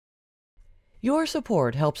Your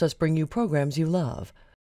support helps us bring you programs you love.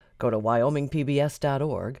 Go to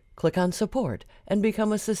wyomingpbs.org, click on Support, and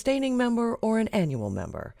become a sustaining member or an annual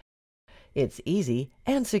member. It's easy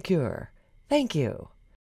and secure. Thank you.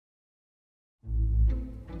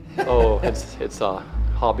 Oh, it's a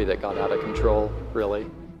hobby that got out of control, really.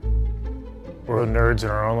 We're nerds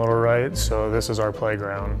in our own little right, so this is our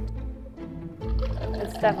playground.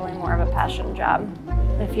 It's definitely more of a passion job.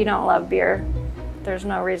 If you don't love beer, there's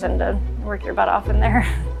no reason to work your butt off in there.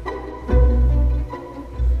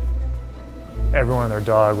 Everyone and their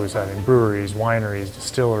dog was having breweries, wineries,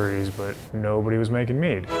 distilleries, but nobody was making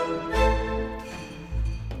mead.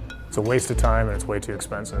 It's a waste of time and it's way too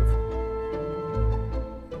expensive.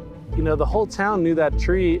 You know, the whole town knew that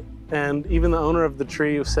tree, and even the owner of the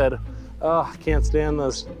tree said, "Oh, I can't stand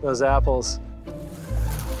those apples."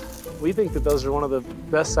 We think that those are one of the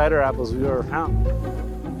best cider apples we've ever found.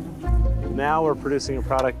 Now we're producing a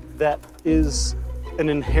product that is an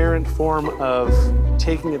inherent form of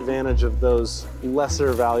taking advantage of those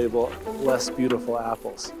lesser valuable, less beautiful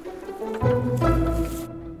apples.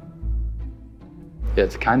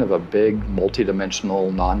 It's kind of a big,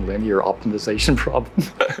 multi-dimensional, non-linear optimization problem.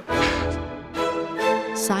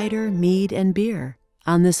 Cider, Mead and Beer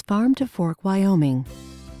on this farm to Fork, Wyoming.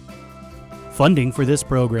 Funding for this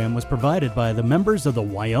program was provided by the members of the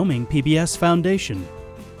Wyoming PBS Foundation.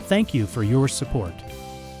 Thank you for your support.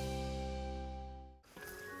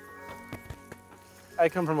 I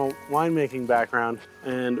come from a winemaking background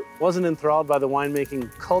and wasn't enthralled by the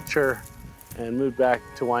winemaking culture and moved back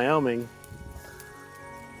to Wyoming.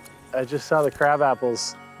 I just saw the crab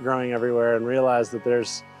apples growing everywhere and realized that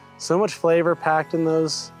there's so much flavor packed in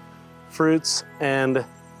those fruits, and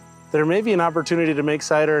there may be an opportunity to make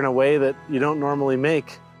cider in a way that you don't normally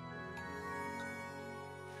make.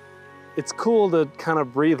 It's cool to kind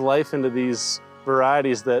of breathe life into these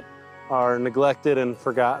varieties that are neglected and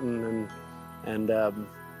forgotten and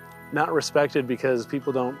not respected because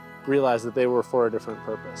people don't realize that they were for a different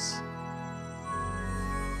purpose.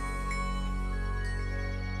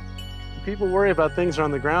 People worry about things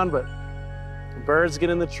on the ground, but birds get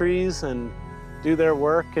in the trees and do their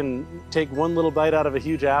work and take one little bite out of a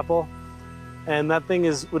huge apple, and that thing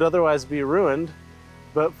would otherwise be ruined.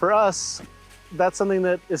 But for us, that's something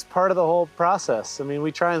that is part of the whole process. I mean,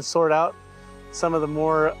 we try and sort out some of the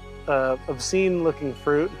more obscene looking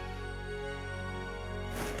fruit.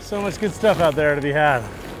 So much good stuff out there to be had.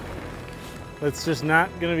 It's just not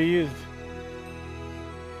going to be used.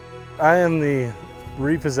 I am the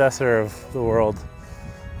repossessor of the world.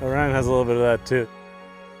 Ryan has a little bit of that too.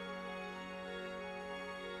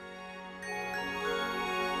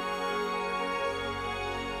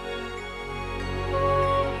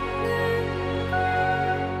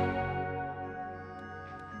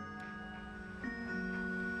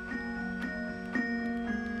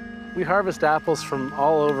 We harvest apples from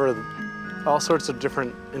all over, all sorts of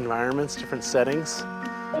different environments, different settings.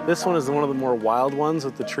 This one is one of the more wild ones,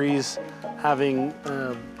 with the trees having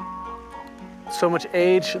so much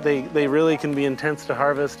age, they really can be intense to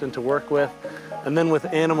harvest and to work with. And then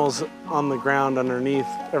with animals on the ground underneath,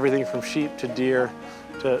 everything from sheep to deer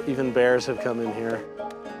to even bears have come in here.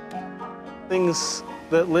 Things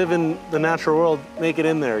that live in the natural world make it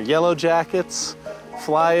in there. Yellow jackets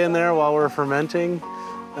fly in there while we're fermenting.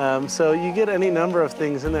 So you get any number of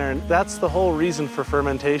things in there, and that's the whole reason for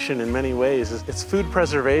fermentation in many ways. It's food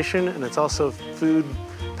preservation, and it's also food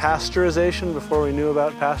pasteurization before we knew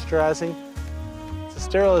about pasteurizing. It's a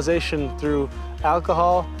sterilization through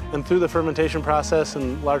alcohol and through the fermentation process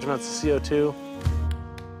and large amounts of CO2.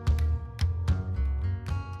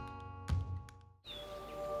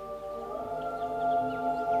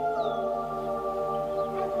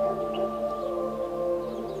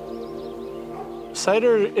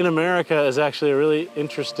 Cider in America is actually a really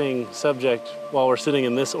interesting subject while we're sitting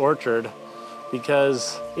in this orchard,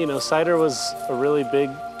 because, you know, cider was a really big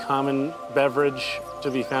common beverage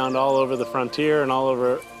to be found all over the frontier and all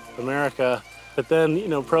over America. But then, you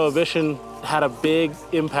know, Prohibition had a big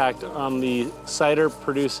impact on the cider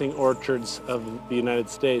producing orchards of the United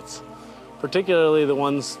States, particularly the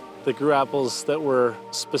ones that grew apples that were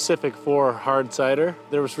specific for hard cider.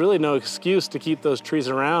 There was really no excuse to keep those trees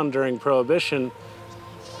around during Prohibition.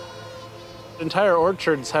 Entire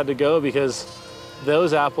orchards had to go because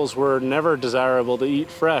those apples were never desirable to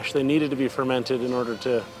eat fresh. They needed to be fermented in order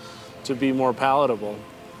to be more palatable.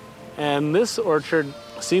 And this orchard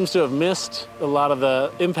seems to have missed a lot of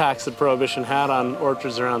the impacts that Prohibition had on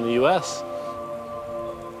orchards around the US.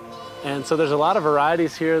 And so there's a lot of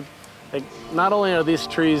varieties here. Like, not only are these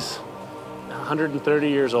trees 130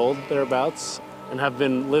 years old, thereabouts, and have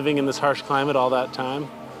been living in this harsh climate all that time,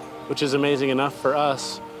 which is amazing enough for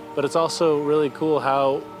us. But it's also really cool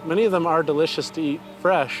how many of them are delicious to eat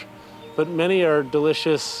fresh, but many are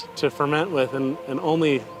delicious to ferment with and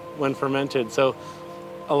only when fermented. So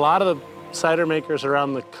a lot of the cider makers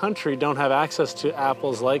around the country don't have access to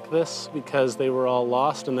apples like this because they were all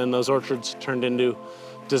lost, and then those orchards turned into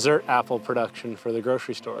dessert apple production for the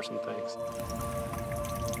grocery stores and things.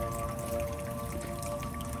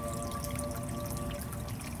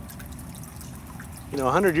 You know,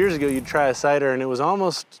 100 years ago, you'd try a cider and it was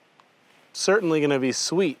almost certainly going to be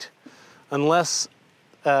sweet, unless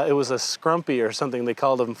it was a scrumpy or something. They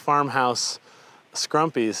called them farmhouse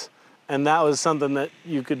scrumpies. And that was something that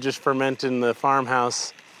you could just ferment in the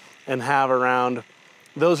farmhouse and have around.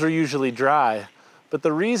 Those were usually dry. But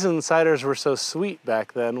the reason ciders were so sweet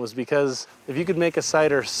back then was because if you could make a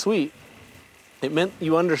cider sweet, it meant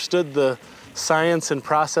you understood the science and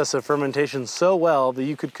process of fermentation so well that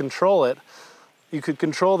you could control it. You could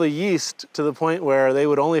control the yeast to the point where they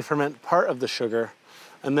would only ferment part of the sugar,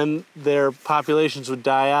 and then their populations would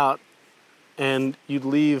die out and you'd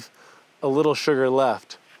leave a little sugar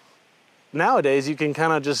left. Nowadays, you can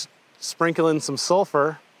kind of just sprinkle in some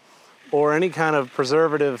sulfur or any kind of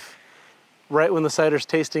preservative right when the cider's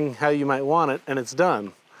tasting how you might want it, and it's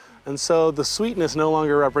done. And so the sweetness no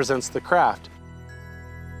longer represents the craft.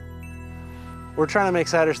 We're trying to make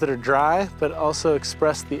ciders that are dry, but also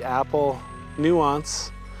express the apple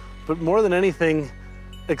nuance, but more than anything,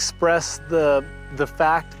 express the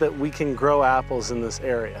fact that we can grow apples in this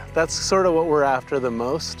area. That's sort of what we're after the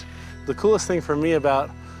most. The coolest thing for me about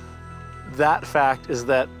that fact is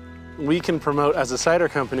that we can promote, as a cider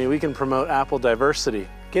company, we can promote apple diversity.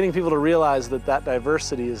 Getting people to realize that that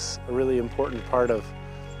diversity is a really important part of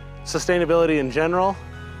sustainability in general,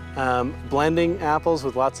 blending apples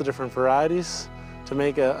with lots of different varieties to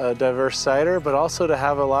make a diverse cider, but also to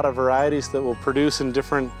have a lot of varieties that will produce in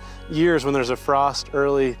different years. When there's a frost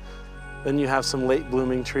early, then you have some late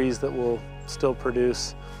blooming trees that will still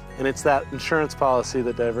produce. And it's that insurance policy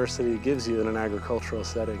that diversity gives you in an agricultural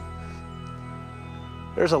setting.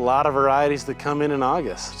 There's a lot of varieties that come in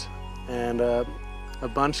August, and a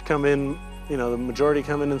bunch come in, you know, the majority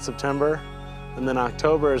come in September, and then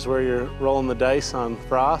October is where you're rolling the dice on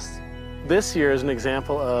frost. This year is an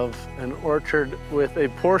example of an orchard with a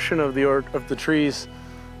portion of the trees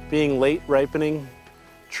being late ripening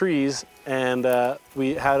trees, and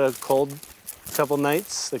we had a cold couple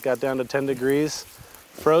nights that got down to 10 degrees,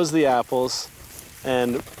 froze the apples,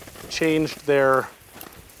 and changed their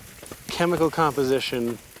chemical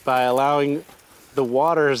composition by allowing the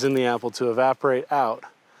waters in the apple to evaporate out,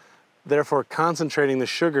 therefore concentrating the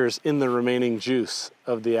sugars in the remaining juice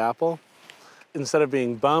of the apple. Instead of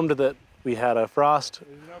being bummed that we had a frost,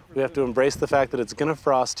 we have to embrace the fact that it's going to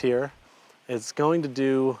frost here. It's going to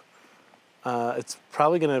do, it's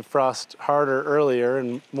probably going to frost harder earlier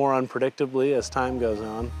and more unpredictably as time goes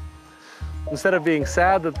on. Instead of being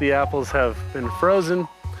sad that the apples have been frozen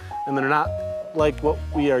and they're not like what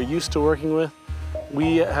we are used to working with,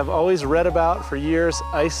 we have always read about for years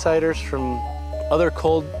ice ciders from other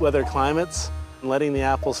cold weather climates, and letting the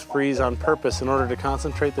apples freeze on purpose in order to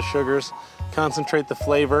concentrate the sugars, concentrate the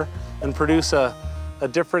flavor, and produce a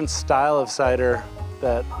different style of cider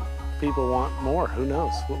that people want more. Who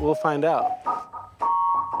knows? We'll find out.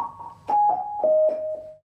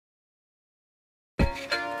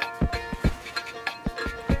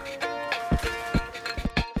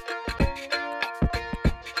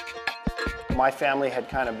 My family had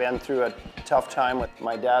kind of been through a tough time with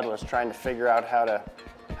my dad was trying to figure out how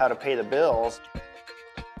to pay the bills.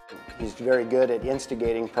 He's very good at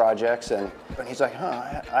instigating projects, and he's like,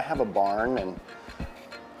 I have a barn and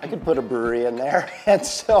I could put a brewery in there. And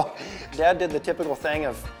so Dad did the typical thing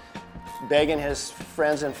of begging his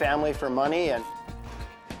friends and family for money,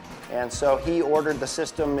 and so he ordered the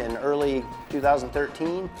system in early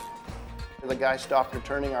 2013. The guy stopped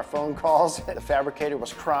returning our phone calls. The fabricator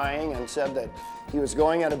was crying and said that he was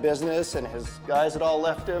going out of business and his guys had all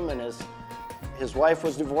left him, and his wife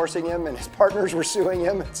was divorcing him and his partners were suing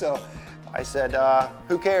him. And so I said,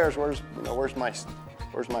 who cares? Where's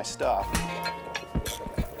my stuff?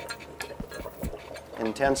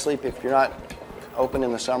 Intense sleep, if you're not open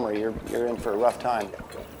in the summer, you're in for a rough time.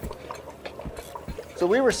 So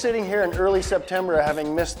we were sitting here in early September,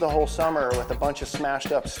 having missed the whole summer with a bunch of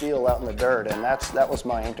smashed up steel out in the dirt, and that was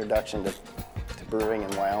my introduction to brewing in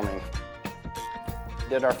Wyoming.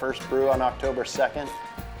 Did our first brew on October 2nd,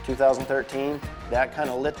 2013. That kind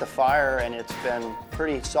of lit the fire, and it's been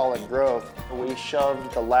pretty solid growth. We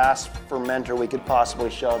shoved the last fermenter we could possibly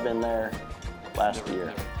shove in there last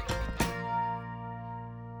year.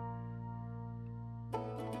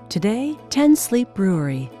 Today, 10 Sleep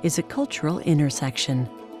Brewery is a cultural intersection.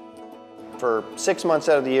 For 6 months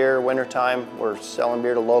out of the year, wintertime, we're selling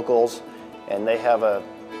beer to locals, and they have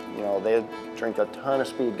they drink a ton of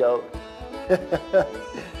Speed Goat.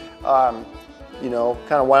 Kind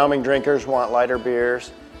of Wyoming drinkers want lighter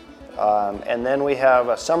beers. And then we have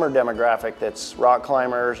a summer demographic that's rock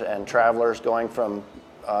climbers and travelers going from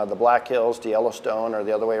the Black Hills to Yellowstone or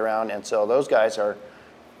the other way around. And so those guys are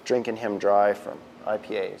drinking him dry from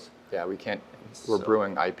IPAs. Yeah, we're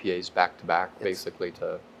brewing IPAs back to back basically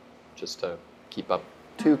just to keep up.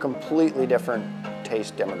 Two completely different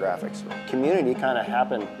taste demographics. Community kind of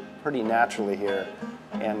happened pretty naturally here,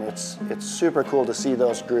 and it's super cool to see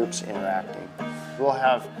those groups interacting. We'll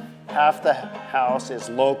have half the house is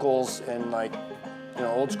locals and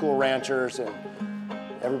old school ranchers and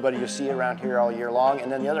everybody you see around here all year long,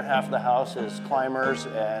 and then the other half of the house is climbers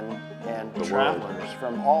and travelers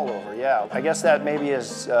from all over. Yeah, I guess that maybe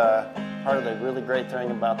is part of the really great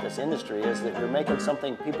thing about this industry is that you're making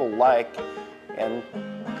something people like and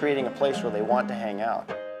creating a place where they want to hang out.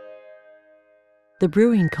 The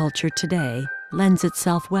brewing culture today lends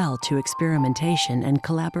itself well to experimentation and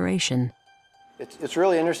collaboration. It's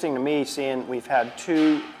really interesting to me seeing we've had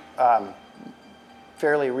two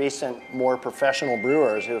fairly recent, more professional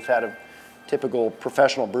brewers who have had a typical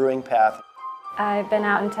professional brewing path. I've been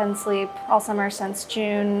out in 10 Sleep all summer since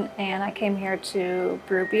June, and I came here to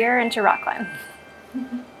brew beer and to rock climb.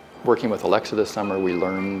 Working with Alexa this summer, we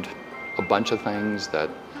learned a bunch of things that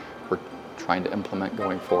we're trying to implement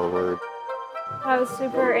going forward. I was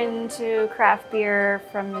super into craft beer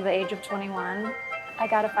from the age of 21. I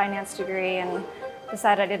got a finance degree and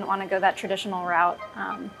decided I didn't want to go that traditional route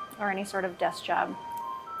or any sort of desk job.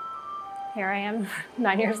 Here I am,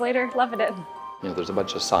 9 years later, loving it. There's a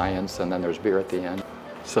bunch of science and then there's beer at the end.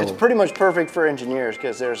 So it's pretty much perfect for engineers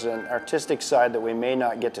because there's an artistic side that we may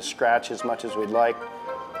not get to scratch as much as we'd like.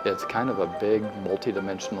 it's kind of a big,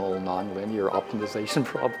 multi-dimensional, non-linear optimization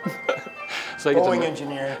problem. So I get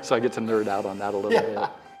to nerd out on that a little bit.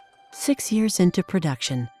 6 years into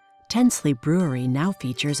production, 10 Sleep Brewery now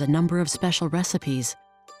features a number of special recipes.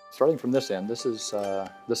 Starting from this end, this is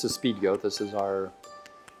Speed Goat. This is our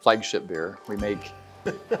flagship beer. We're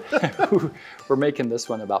making this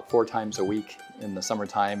one about 4 times a week in the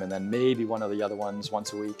summertime, and then maybe one of the other ones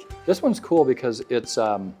once a week. This one's cool because it's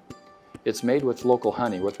made with local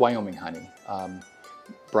honey, with Wyoming honey.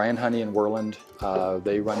 Brian Honey in Worland,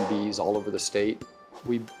 they run bees all over the state.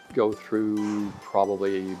 We go through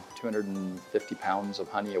probably 250 pounds of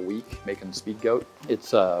honey a week making Speed Goat.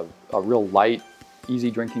 It's a real light, easy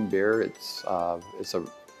drinking beer. It's a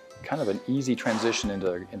kind of an easy transition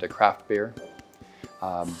into craft beer.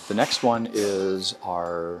 The next one is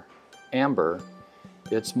our Amber.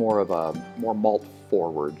 It's more malt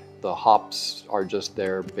forward. The hops are just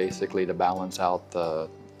there basically to balance out the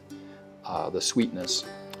sweetness.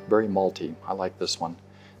 Very malty. I like this one.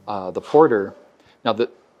 The Porter. Now the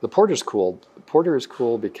Porter's cool. The Porter is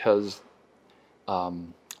cool because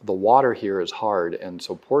the water here is hard, and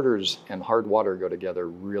so porters and hard water go together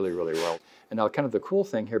really, really well. And now kind of the cool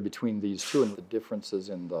thing here between these two and the differences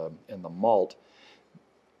in the malt,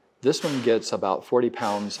 this one gets about 40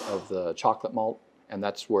 pounds of the chocolate malt, and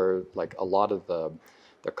that's where like a lot of the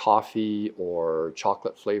coffee or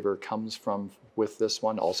chocolate flavor comes from with this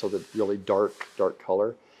one. Also the really dark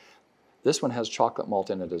color. This one has chocolate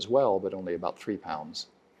malt in it as well, but only about 3 pounds.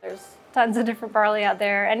 There's tons of different barley out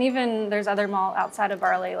there, and even there's other malt outside of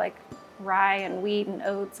barley like rye and wheat and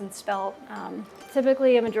oats and spelt.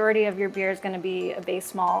 Typically a majority of your beer is going to be a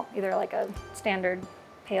base malt, either like a standard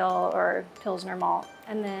pale or Pilsner malt.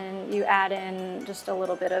 And then you add in just a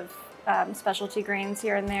little bit of specialty grains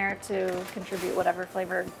here and there to contribute whatever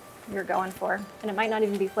flavor you're going for. And it might not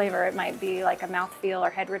even be flavor, it might be like a mouthfeel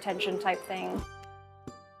or head retention type thing.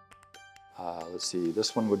 Let's see,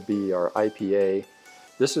 this one would be our IPA.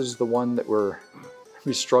 This is the one that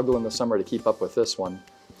we struggle in the summer to keep up with this one.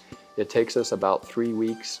 It takes us about 3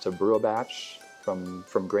 weeks to brew a batch from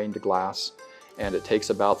grain to glass, and it takes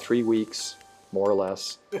about 3 weeks, more or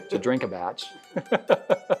less, to drink a batch.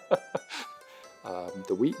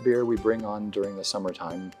 The wheat beer we bring on during the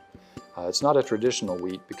summertime. It's not a traditional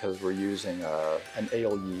wheat because we're using an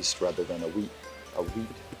ale yeast rather than a wheat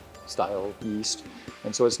style yeast.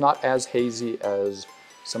 And so it's not as hazy as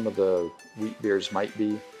some of the wheat beers might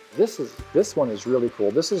be. This one is really cool.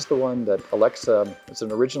 This is the one that Alexa, it's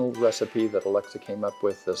an original recipe that Alexa came up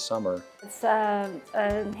with this summer. It's a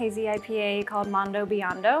hazy IPA called Mondo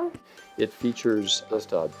Biondo. It features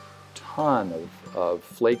just a ton of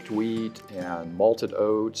flaked wheat and malted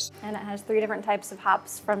oats. And it has 3 different types of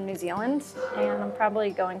hops from New Zealand, and I'm probably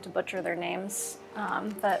going to butcher their names,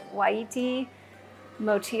 but Waiti,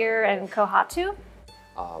 Motir, and Kohatu.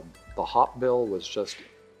 The hop bill was just,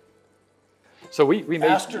 so we made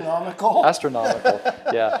Astronomical. Astronomical,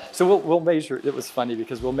 yeah. So we'll measure. It was funny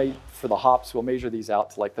because for the hops, we'll measure these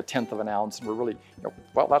out to like the 1/10 of an ounce, and we're really,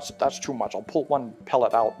 well, that's too much. I'll pull one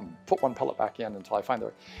pellet out and put one pellet back in until I find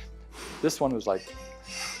the. This one was like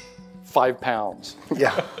 5 pounds.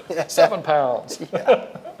 Yeah. 7 pounds.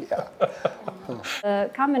 Yeah. The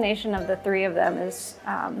combination of the 3 of them is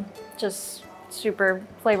just super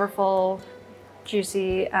flavorful,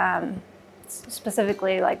 juicy,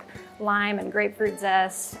 specifically like lime and grapefruit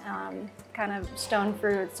zest, kind of stone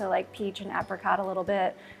fruit, so like peach and apricot a little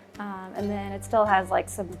bit. And then it still has like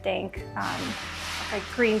some dank, like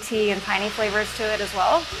green tea and piney flavors to it as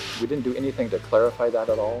well. We didn't do anything to clarify that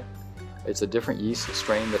at all. It's a different yeast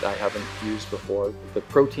strain that I haven't used before. The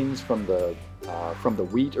proteins from the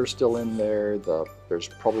wheat are still in there. There's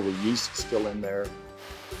probably yeast still in there.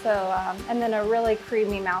 So, and then a really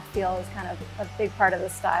creamy mouthfeel is kind of a big part of the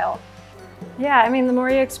style. Yeah, I mean, the more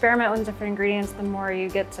you experiment with different ingredients, the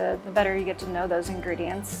better you get to know those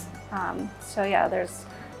ingredients. So yeah, there's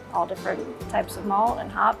all different types of malt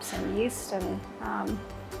and hops and yeast, and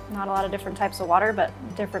not a lot of different types of water, but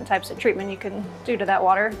different types of treatment you can do to that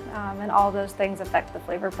water, and all those things affect the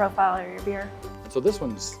flavor profile of your beer. So this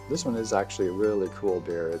one is actually a really cool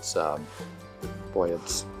beer. It's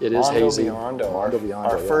it is hazy. Mondo Biondo,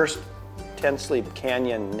 our first 10 Sleep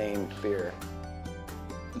Canyon named beer.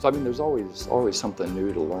 So I mean, there's always something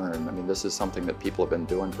new to learn. I mean, this is something that people have been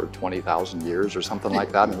doing for 20,000 years or something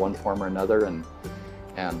like that in one form or another, and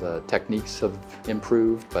the techniques have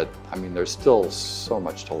improved, but I mean, there's still so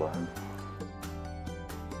much to learn.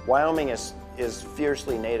 Wyoming is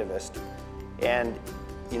fiercely nativist, and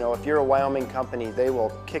if you're a Wyoming company, they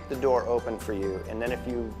will kick the door open for you, and then if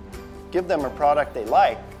you give them a product they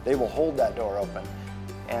like, they will hold that door open.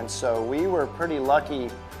 And so we were pretty lucky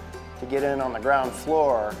to get in on the ground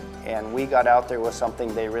floor, and we got out there with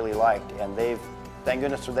something they really liked, and thank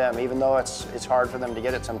goodness for them, even though it's hard for them to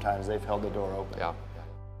get it sometimes, they've held the door open. Yeah.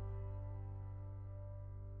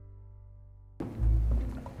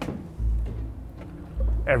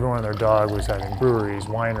 Everyone and their dog was having breweries,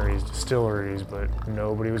 wineries, distilleries, but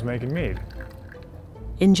nobody was making mead.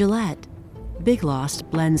 In Gillette, Big Lost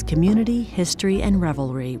blends community, history, and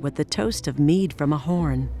revelry with the toast of mead from a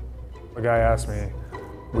horn. A guy asked me,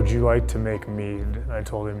 would you like to make mead? And I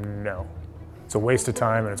told him no. It's a waste of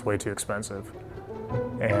time and it's way too expensive.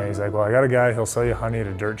 And he's like, well, I got a guy, he'll sell you honey at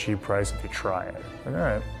a dirt cheap price if you try it. I'm like, all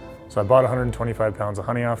right. So I bought 125 pounds of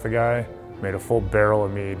honey off the guy, made a full barrel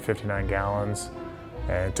of mead, 59 gallons,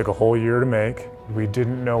 and it took a whole year to make. We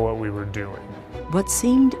didn't know what we were doing. What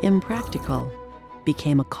seemed impractical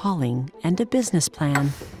became a calling and a business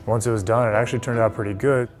plan. Once it was done, it actually turned out pretty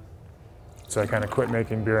good. So I kind of quit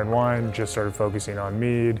making beer and wine, just started focusing on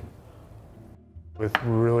mead. With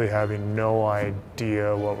really having no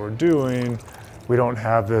idea what we're doing, we don't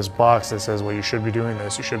have this box that says, well, you should be doing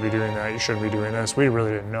this, you should be doing that, you shouldn't be doing this. We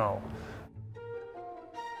really didn't know.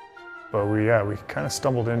 But we kind of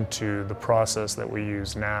stumbled into the process that we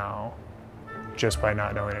use now just by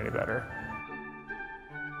not knowing any better.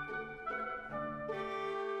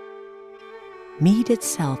 Mead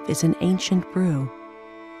itself is an ancient brew.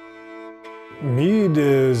 Mead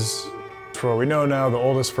is, for what we know now, the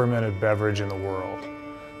oldest fermented beverage in the world.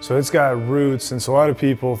 So it's got roots, and so a lot of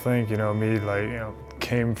people think, mead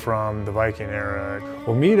came from the Viking era.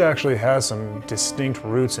 Well, mead actually has some distinct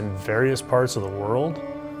roots in various parts of the world.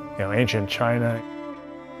 Ancient China,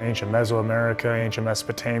 ancient Mesoamerica, ancient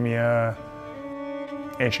Mesopotamia,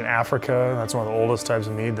 ancient Africa. That's one of the oldest types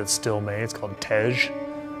of mead that's still made. It's called tej.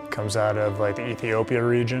 It comes out of the Ethiopia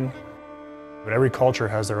region. But every culture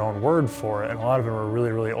has their own word for it, and a lot of them are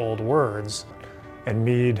really, really old words. And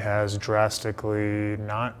mead has drastically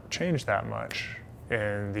not changed that much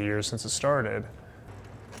in the years since it started.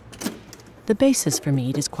 The basis for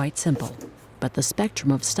mead is quite simple, but the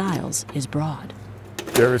spectrum of styles is broad.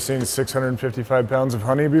 You ever seen 655 pounds of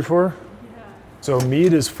honey before? Yeah. So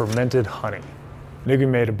mead is fermented honey. And it can be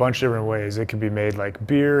made a bunch of different ways. It can be made like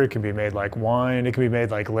beer, it can be made like wine, it can be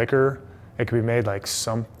made like liquor, it can be made like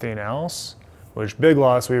something else, which Big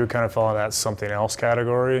Lost, we would kind of fall in that something else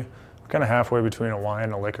category. We're kind of halfway between a wine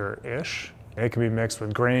and a liquor-ish. It can be mixed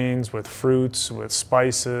with grains, with fruits, with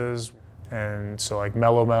spices. And so like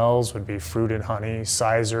melomels would be fruit and honey.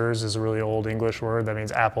 Ciders is a really old English word that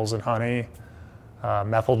means apples and honey.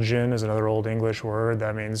 Methyl gin is another old English word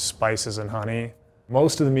that means spices and honey.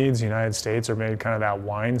 Most of the meads in the United States are made kind of that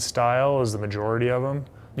wine style is the majority of them.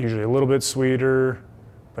 Usually a little bit sweeter,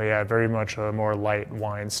 but yeah, very much a more light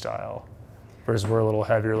wine style. Whereas we're a little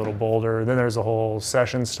heavier, a little bolder. Then there's a whole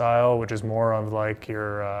session style, which is more of like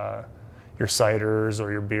your ciders or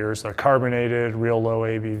your beers. They're carbonated, real low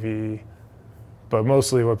ABV. But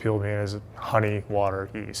mostly what people mean is honey, water,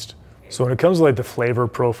 yeast. So when it comes to like the flavor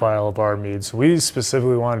profile of our meads, we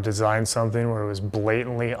specifically want to design something where it was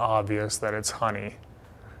blatantly obvious that it's honey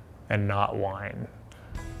and not wine.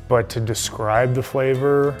 But to describe the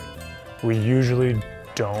flavor, we usually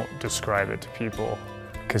don't describe it to people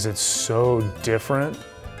because it's so different,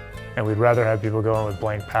 and we'd rather have people go in with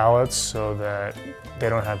blank palates so that they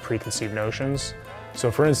don't have preconceived notions.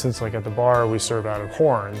 So for instance, like at the bar, we serve out of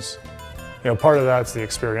horns. You know, part of that's the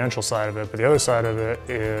experiential side of it, but the other side of it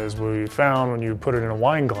is we found when you put it in a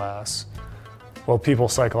wine glass, well, people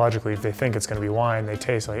psychologically, if they think it's gonna be wine, they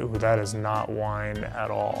taste like, ooh, that is not wine at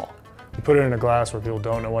all. You put it in a glass where people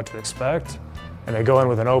don't know what to expect, and they go in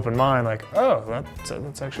with an open mind like, oh,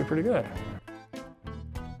 that's actually pretty good.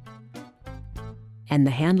 And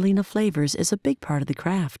the handling of flavors is a big part of the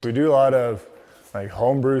craft. We do a lot of like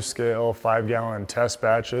homebrew scale 5-gallon test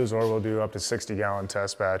batches, or we'll do up to 60-gallon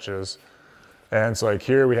test batches. And so like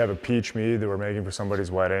here we have a peach mead that we're making for somebody's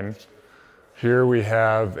wedding. Here we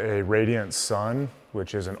have a Radiant Sun,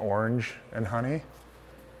 which is an orange and honey.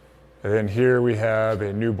 And then here we have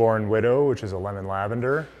a Newborn Widow, which is a lemon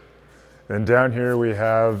lavender. Then down here we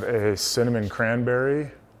have a cinnamon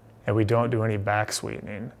cranberry, and we don't do any back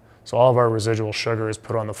sweetening. So all of our residual sugar is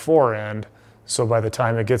put on the fore end, so by the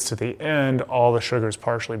time it gets to the end, all the sugar is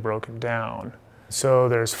partially broken down. So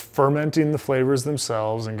there's fermenting the flavors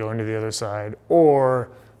themselves and going to the other side, or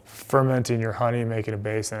fermenting your honey, making a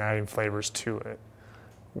base and adding flavors to it.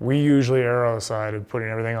 We usually err on the side of putting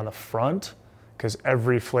everything on the front because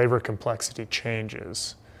every flavor complexity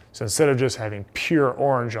changes. So instead of just having pure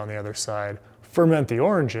orange on the other side, ferment the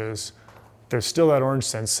oranges. There's still that orange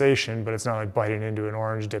sensation, but it's not like biting into an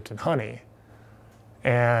orange dipped in honey.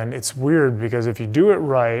 And it's weird because if you do it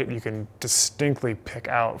right, you can distinctly pick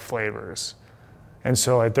out flavors. And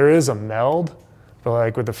so like there is a meld, but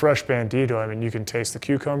like with the fresh bandito, I mean, you can taste the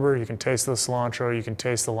cucumber, you can taste the cilantro, you can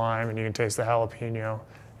taste the lime, and you can taste the jalapeno,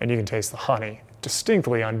 and you can taste the honey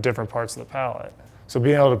distinctly on different parts of the palate. So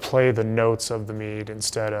being able to play the notes of the mead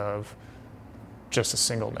instead of just a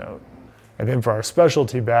single note. And then for our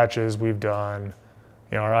specialty batches, we've done,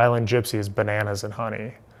 you know, our Island Gypsy is bananas and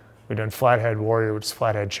honey. We've done Flathead Warrior, which is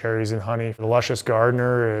flathead cherries and honey. The Luscious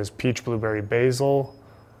Gardener is peach, blueberry, basil.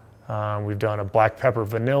 We've done a black pepper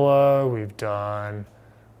vanilla. We've done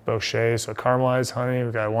Bochet, so caramelized honey.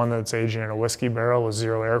 We've got one that's aging in a whiskey barrel with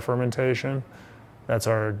 0 air fermentation. That's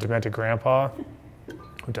our demented grandpa.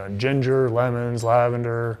 We've done ginger, lemons,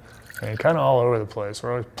 lavender, and kind of all over the place.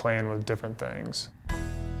 We're always playing with different things.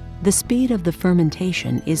 The speed of the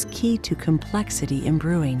fermentation is key to complexity in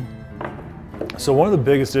brewing. So one of the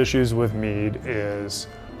biggest issues with mead is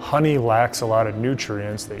honey lacks a lot of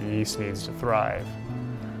nutrients that yeast needs to thrive.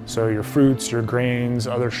 So your fruits, your grains,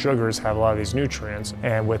 other sugars have a lot of these nutrients,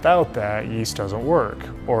 and without that, yeast doesn't work,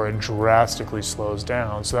 or it drastically slows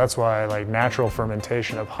down. So that's why like natural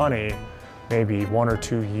fermentation of honey, maybe 1 or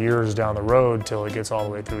 2 years down the road till it gets all the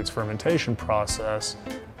way through its fermentation process.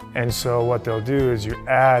 And so what they'll do is you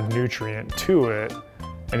add nutrient to it,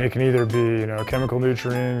 and it can either be, you know, a chemical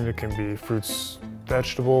nutrient, it can be fruits,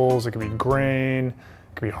 vegetables, it can be grain,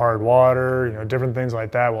 it can be hard water, you know, different things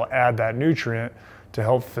like that will add that nutrient to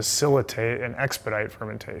help facilitate and expedite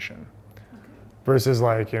fermentation. Versus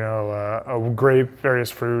like, you know, a grape, various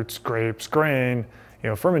fruits, grapes, grain, you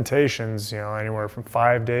know, fermentations, you know, anywhere from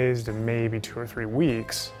 5 days to maybe 2 or 3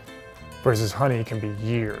 weeks, versus honey can be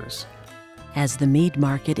years. As the mead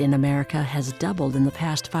market in America has doubled in the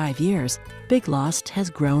past 5 years, Big Lost has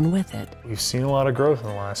grown with it. We've seen a lot of growth in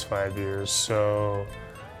the last 5 years. So,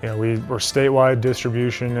 you know, we're statewide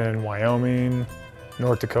distribution in Wyoming,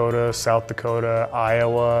 North Dakota, South Dakota,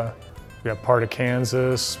 Iowa. We got part of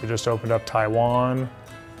Kansas. We just opened up Taiwan.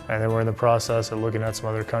 And then we're in the process of looking at some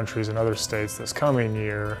other countries and other states this coming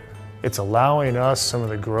year. It's allowing us some of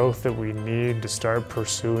the growth that we need to start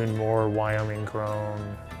pursuing more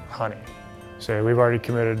Wyoming-grown honey. So we've already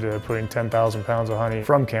committed to putting 10,000 pounds of honey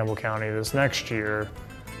from Campbell County this next year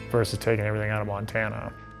versus taking everything out of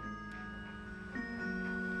Montana.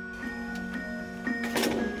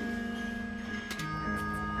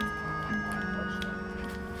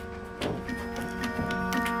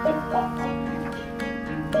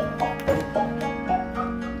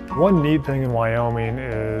 One neat thing in Wyoming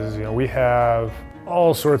is, you know, we have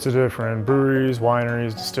all sorts of different breweries,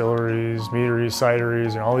 wineries, distilleries, meaderies,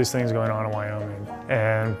 cideries, and all these things going on in Wyoming.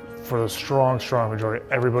 And for the strong majority,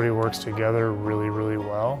 everybody works together really, really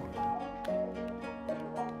well.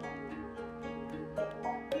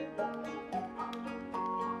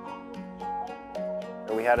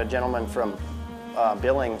 We had a gentleman from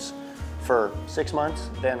Billings for 6 months,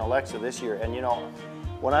 then Alexa this year, and you know,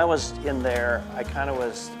 when I was in there, I kind of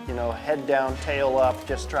was, you know, head down, tail up,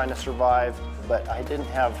 just trying to survive, but I didn't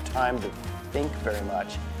have time to think very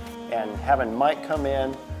much. And having Mike come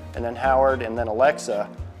in, and then Howard, and then Alexa,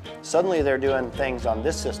 suddenly they're doing things on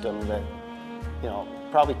this system that, you know,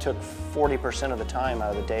 probably took 40% of the time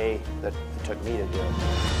out of the day that it took me to do it.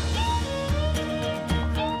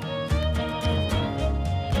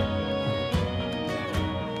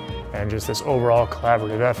 And just this overall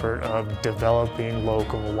collaborative effort of developing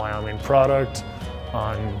local Wyoming product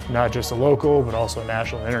on not just a local, but also a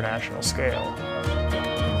national and international scale.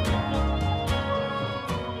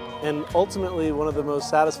 And ultimately, one of the most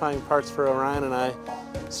satisfying parts for Orion and I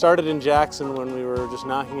started in Jackson when we were just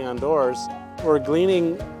knocking on doors. We're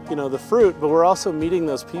gleaning, you know, the fruit, but we're also meeting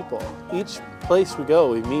those people. Each place we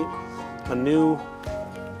go, we meet a new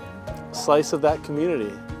slice of that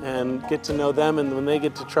community and get to know them, and when they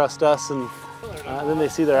get to trust us, and then they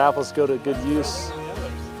see their apples go to good use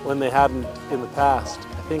when they hadn't in the past.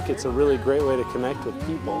 I think it's a really great way to connect with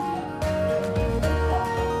people.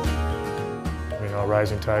 You know,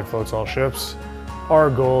 rising tide floats all ships. Our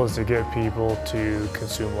goal is to get people to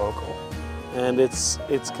consume local. And it's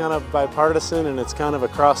kind of bipartisan, and it's kind of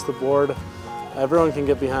across the board. Everyone can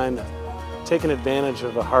get behind taking advantage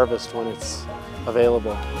of a harvest when it's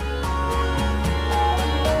available.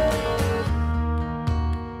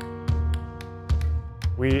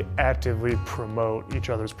 We actively promote each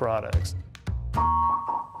other's products.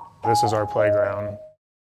 This is our playground.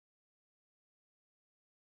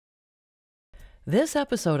 This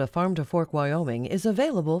episode of Farm to Fork Wyoming is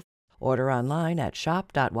available. Order online at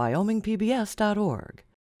shop.wyomingpbs.org.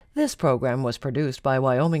 This program was produced by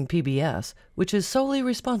Wyoming PBS, which is solely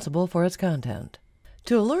responsible for its content.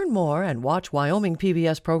 To learn more and watch Wyoming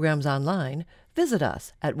PBS programs online, visit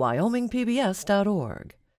us at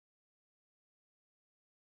wyomingpbs.org.